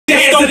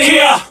the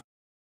air.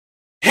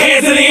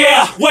 Hands in the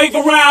air, wave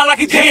around like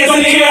it's hands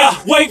in the air.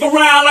 Wave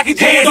around like it's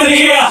hands in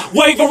the air.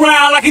 Wave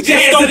around like it's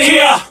hands in the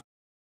air.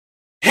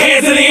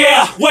 Hands in the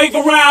air, wave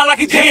around like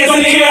it's hands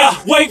in the air.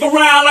 Wave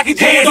around like it's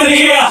hands in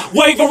the air.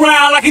 Wave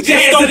around like it's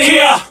hands in the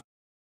air.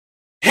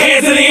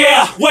 Hands in the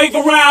air, wave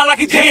around like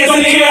it's hands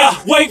in the air.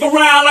 Wave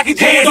around like it's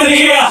hands in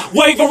the air.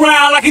 Wave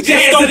around like it's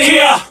hands in the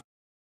air.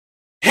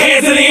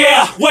 Hands in the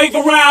air, wave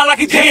around like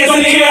it's hands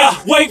in the air.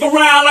 Wave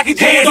around like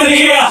it's hands in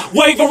the air.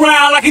 Wave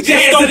around like it's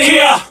hands in the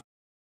air.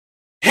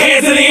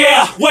 Hands in the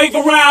air, wave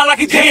around like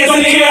it's hands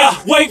in the air.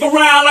 Wave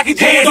around like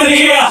it's hands in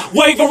the air.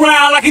 Wave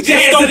around like it's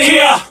hands in the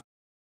air.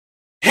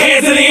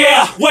 Hands in the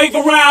air, wave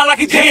around like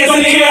it's hands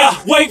in the air.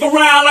 Wave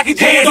around like it's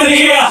hands in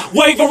the air.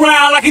 Wave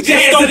around like it's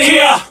hands in the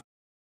air.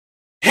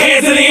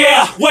 Hands in the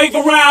air, wave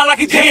around like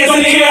it's hands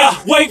in the air.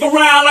 Wave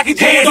around like it's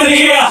hands in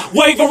the air.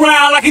 Wave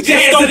around like it's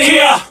hands in the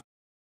air.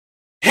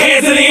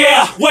 Hands in the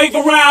air, wave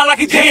around like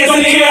it's hands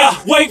in the air.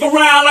 Wave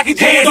around like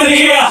it's hands in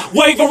the air.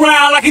 Wave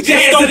around like it's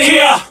hands in the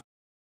air.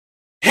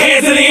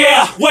 Hands in the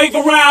air, wave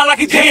around like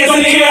it's hands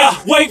in the air.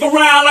 Wave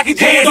around like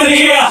it's hands in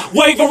the air.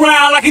 Wave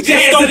around like it's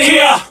hands in the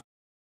air.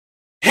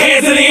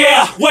 Hands in the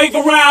air, wave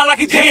around like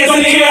it's hands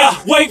in the air.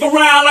 Wave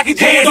around like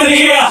it's hands in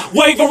the air.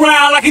 Wave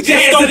around like it's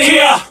hands in the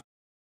air.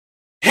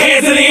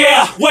 Hands in the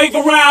air, wave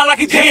around like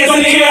it's hands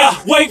in the air.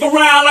 Wave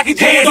around like it's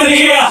hands in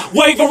the air.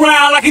 Wave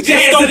around like it's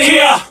hands in the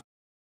air.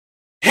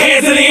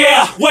 Hands in the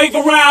air, wave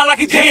around like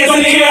it's hands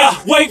in the air.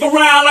 Wave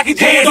around like it's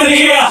hands in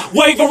the air.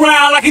 Wave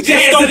around like it's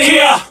hands in the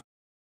air.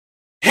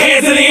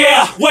 Hands in the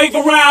air, wave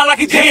around like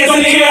it's hands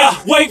in the air.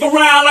 Wave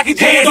around like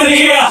it's hands in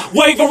the air.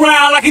 Wave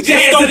around like it's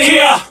hands in the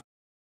air.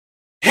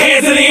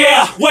 Hands in the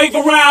air, wave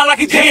around like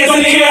it's hands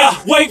in the air.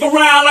 Wave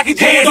around like it's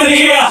hands in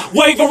the air.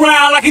 Wave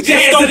around like it's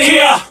hands in the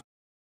air.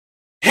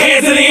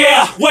 Hands in the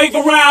air, wave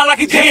around like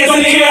it's hands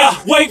in the air.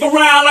 Wave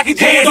around like it's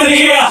hands in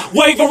the air.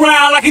 Wave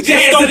around like it's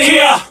hands in the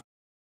air.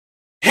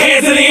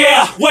 Hands in the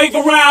air, wave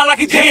around like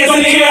it's hands in the air. Wave around like it's hands in the air. Wave around like it's hands in the air. Hands in the air, wave around like it's hands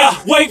in the air.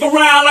 Wave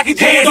around like it's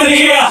hands in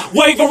the air.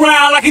 Wave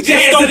around like it's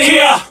hands in the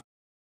air.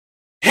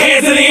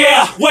 Hands in the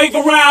air, wave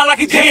around like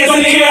it's hands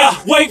in the air.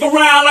 Wave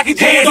around like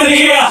it's hands in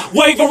the air.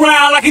 Wave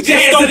around like it's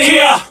hands in the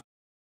air.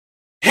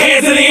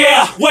 Hands in the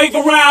air, wave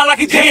around like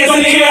it's hands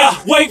in the air.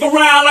 Wave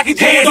around like it's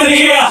hands in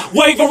the air.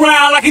 Wave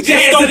around like it's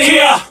hands in the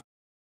air.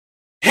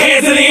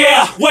 Hands in the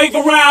air, wave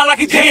around like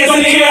it's hands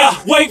in the air.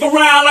 Wave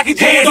around like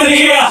it's hands in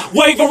the air.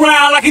 Wave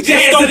around like it's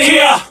hands in the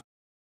air.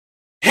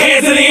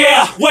 Hands in the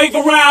air, wave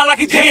around like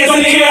it's hands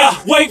in the air.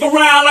 Wave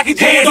around like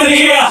it's hands in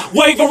the air.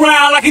 Wave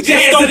around like it's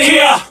hands in the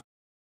air.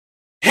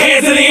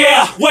 Hands in the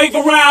air, wave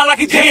around like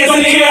it's hands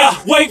in the air.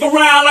 Wave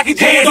around like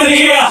it's hands in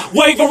the air.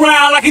 Wave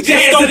around like it's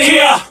hands in the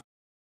air.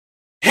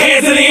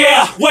 Hands in the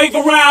air, wave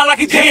around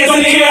like it's hands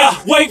in the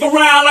air. Wave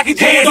around like it's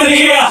hands in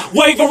the air.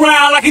 Wave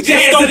around like it's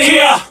hands in the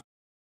air.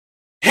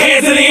 Hands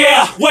in the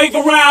air, wave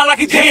around like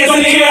it's hands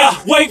in the air.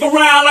 Wave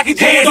around like it's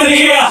hands in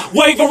the air.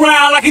 Wave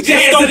around like it's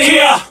hands in the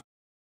air.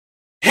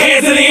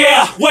 Hands in the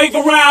air, wave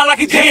around like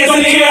it's hands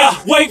in the air.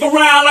 Wave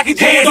around like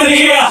it's hands in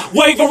the air.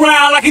 Wave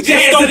around like it's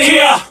hands in the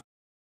air.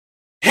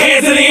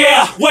 Hands in the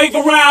air, wave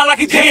around like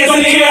it's hands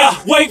in the air.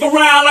 Wave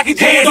around like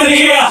it's hands in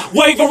the air.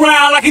 Wave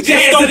around like it's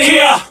hands in the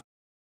air.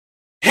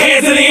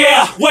 Hands in the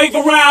air, wave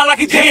around like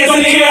it's hands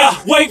in the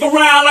air. Wave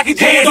around like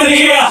it's hands in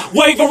the air.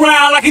 Wave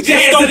around like it's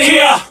hands in the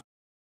air.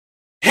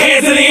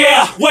 Hands in the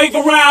air, wave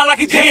around like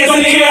it's hands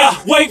in the air.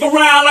 Wave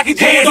around like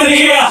it's hands in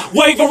the air.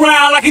 Wave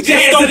around like it's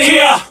hands in the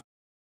air.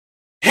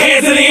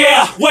 Hands in the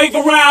air, wave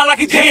around like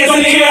it's hands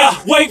in the air.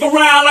 Wave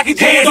around like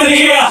it's hands in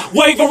the air.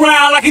 Wave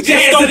around like it's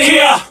hands in the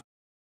air.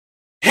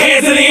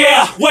 Hands in the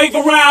air, wave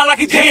around like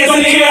it's hands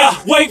in the air.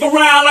 Wave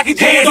around like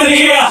it's hands in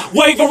the air.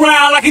 Wave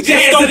around like it's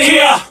hands in the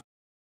air.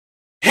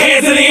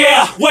 Hands in the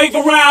air, wave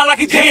around like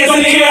it's hands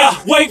in the air.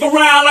 Wave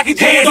around like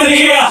it's hands in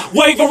the air.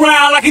 Wave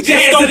around like it's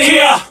hands in the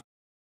air.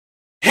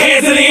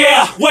 Hands in the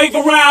air, wave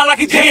around like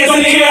it's hands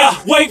in the air.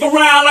 Wave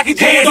around like it's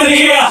hands in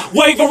the air.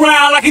 Wave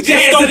around like it's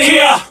hands in the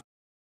air.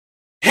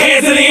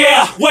 Hands in the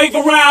air, wave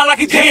around like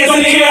it's hands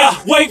in the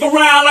air. Wave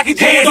around like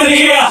it's hands in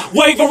the air.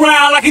 Wave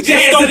around like it's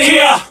hands in the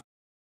air.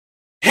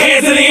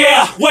 Hands in the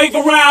air, wave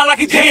around like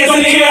it's hands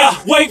in the air.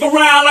 Wave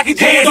around like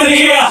it's hands in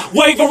the air.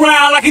 Wave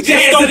around like it's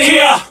hands in the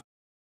air.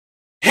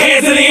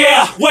 Hands in the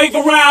air, wave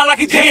around like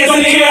it's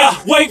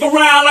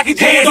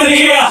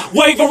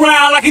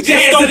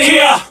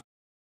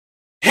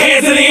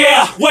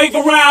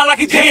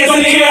hands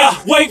in the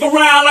air. Wave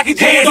around like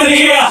it's hands in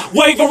the air.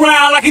 Wave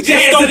around like it's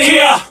hands in the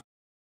air.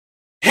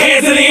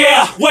 Hands in the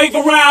air, wave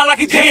around like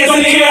it's hands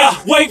in the air.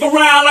 Wave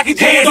around like it's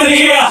hands in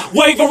the air.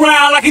 Wave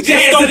around like it's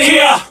hands in the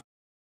air.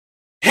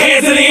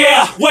 Hands in the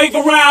air, wave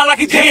around like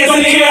it's hands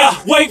in the air.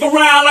 Wave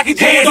around like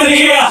it's hands in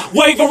the air.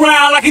 Wave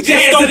around like it's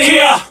hands in the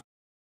air.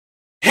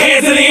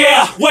 Hands in the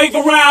air, wave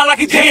around like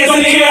it's hands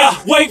in the air.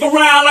 Wave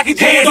around like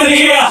it's hands in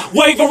the air.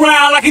 Wave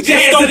around like it's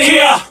hands in the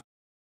air.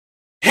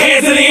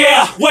 Hands in the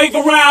air, wave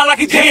around like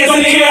it's hands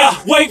in the air.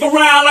 Wave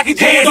around like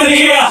it's hands in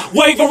the air.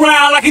 Wave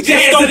around like it's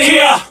hands in the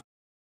air.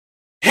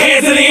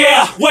 Hands in the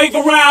air, wave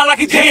around like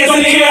it's hands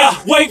in the air,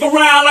 wave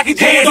around like it's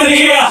hands in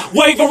the air,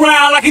 wave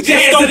around like it's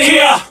hands in the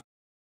air.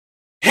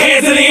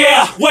 Hands in the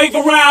air, wave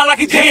around like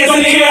it's hands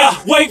in the air,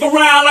 wave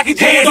around like it's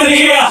hands in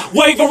the air,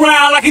 wave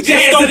around like it's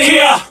hands in the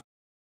air.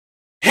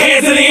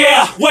 Hands in the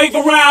air, wave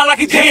around like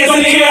it's hands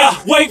in the air,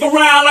 wave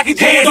around like it's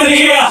hands in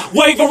the air,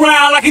 wave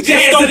around like it's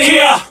hands in the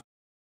air.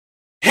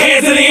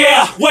 Hands in the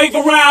air, wave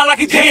around like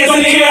it's hands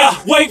in the air,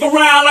 wave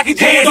around like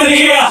it's hands in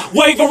the air,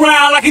 wave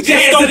around like it's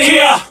hands in the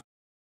air.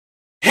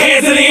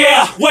 Hands in the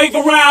air, wave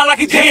around like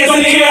it's hands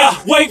in the air,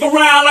 wave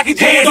around like it's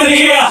hands in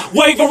the air,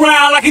 wave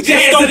around like it's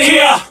hands in the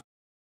air.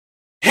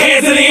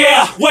 Hands in the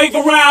air, wave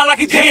around like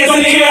it's hands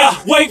in the air,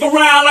 wave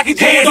around like it's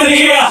hands in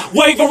the air,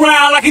 wave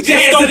around like it's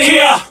hands in the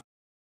air.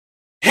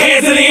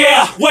 Hands in the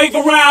air, wave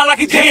around like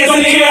it's hands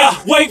in the air,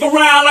 wave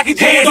around like it's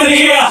hands in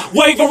the air,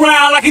 wave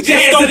around like it's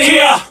hands in the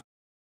air.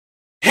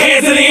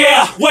 Hands in the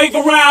air, wave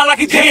around like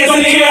it's hands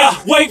in the air,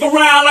 wave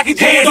around like it's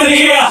hands in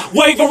the air,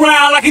 wave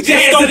around like it's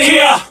hands in the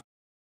air.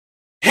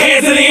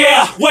 Hands in the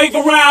air, wave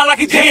around like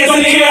it's hands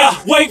in the air,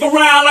 wave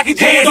around like it's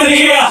hands in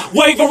the air,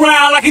 wave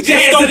around like it's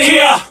hands in the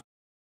air.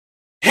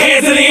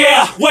 Hands in the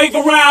air, wave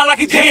around like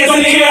it's hands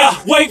in the air,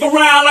 wave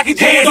around like it's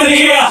hands in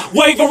the air,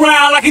 wave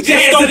around like it's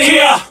hands in the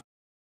air.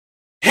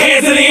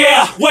 Hands in the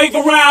air, wave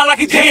around like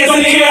it's hands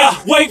in the air,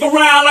 wave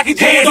around like it's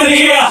hands in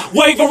the air,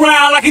 wave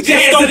around like it's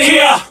hands in the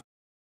air.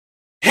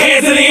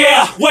 Hands in the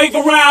air,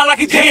 wave around like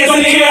it's hands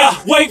in the air,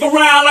 wave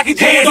around like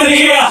it's hands in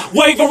the air,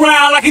 wave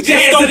around like it's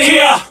hands in the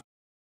air. Hands in the air, wave around like it's hands in the air,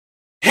 wave around like it's hands in the air, wave around like it's hands in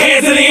the air.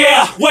 Hands in the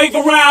air, wave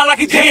around like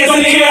it's hands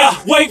in the air,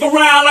 wave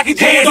around like it's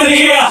hands in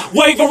the air,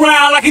 wave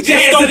around like it's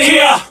hands in the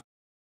air.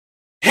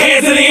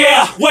 Hands in the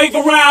air, wave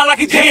around like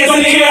it's hands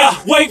in the air,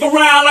 wave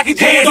around like it's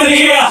hands in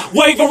the air,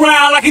 wave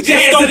around like it's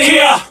hands in the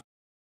air.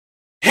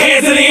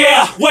 Hands in the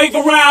air, wave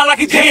around like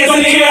it's hands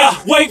in the air,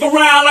 wave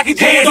around like it's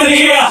hands in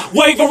the air,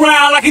 wave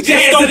around like it's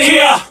hands in the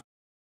air.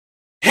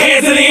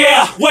 Hands in the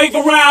air, wave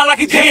around like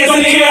it's hands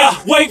in the air,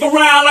 wave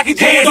around like it's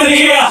hands in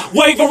the air,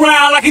 wave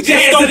around like it's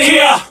hands in the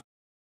air.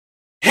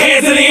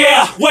 Hands in the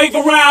air, wave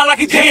around like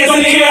it's hands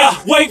in the air,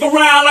 wave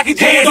around like it's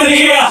hands in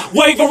the air,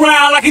 wave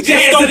around like it's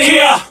hands in the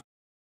air.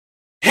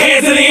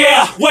 Hands in the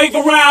air, wave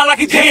around like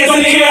it's hands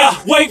in the air,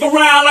 wave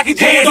around like it's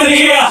hands in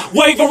the air,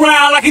 wave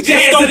around like it's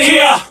hands in the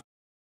air.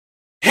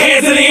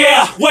 Hands in the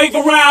air, wave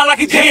around like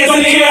it's hands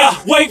in the air,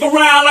 wave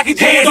around like it's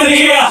hands in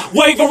the air,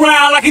 wave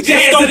around like it's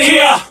hands in the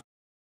air.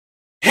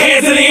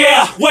 Hands in the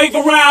air, wave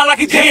around like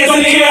it's hands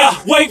in the air,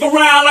 wave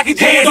around like it's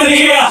hands in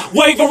the air,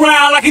 wave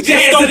around like it's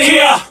hands in the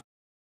air.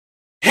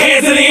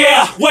 Hands in the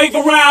air, wave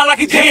around like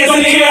it's hands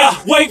in the air,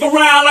 wave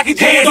around like it's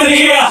hands in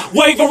the air,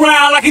 wave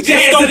around like it's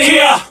hands in the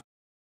air.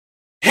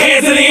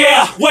 Hands in the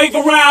air, wave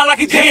around like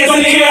it's hands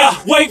in the air,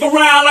 wave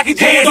around like it's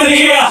hands in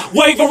the air,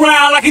 wave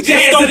around like it's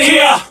hands in the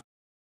air.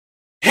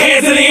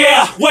 Hands in the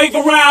air, wave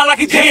around like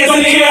it's hands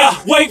in the air,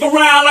 wave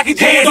around like it's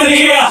hands in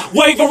the air,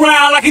 wave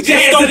around like it's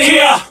hands in the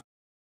air.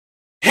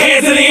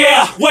 Hands in the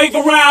air, wave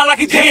around like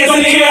it's hands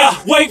in the air,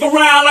 wave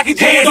around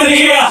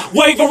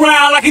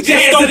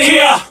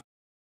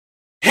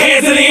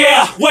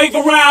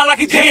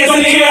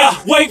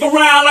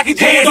like it's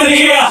hands in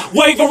the air,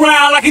 wave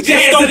around like it's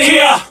hands in the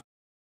air.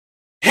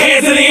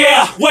 Hands in the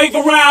air, wave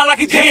around like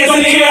it's hands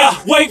in the air,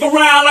 wave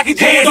around like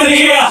it's hands in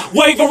the air,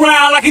 wave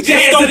around like it's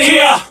hands in the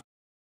air.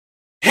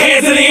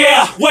 Hands in the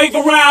air, wave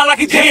around like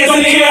it's hands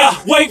in the air,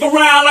 wave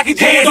around like it's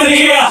hands in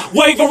the air,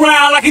 wave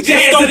around like it's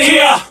hands in the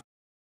air.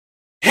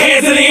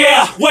 Hands in the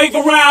air, wave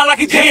around like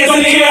it's hands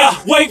in the air,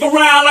 wave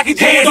around like it's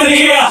hands in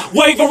the air,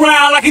 wave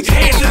around like it's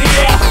hands in the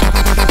air.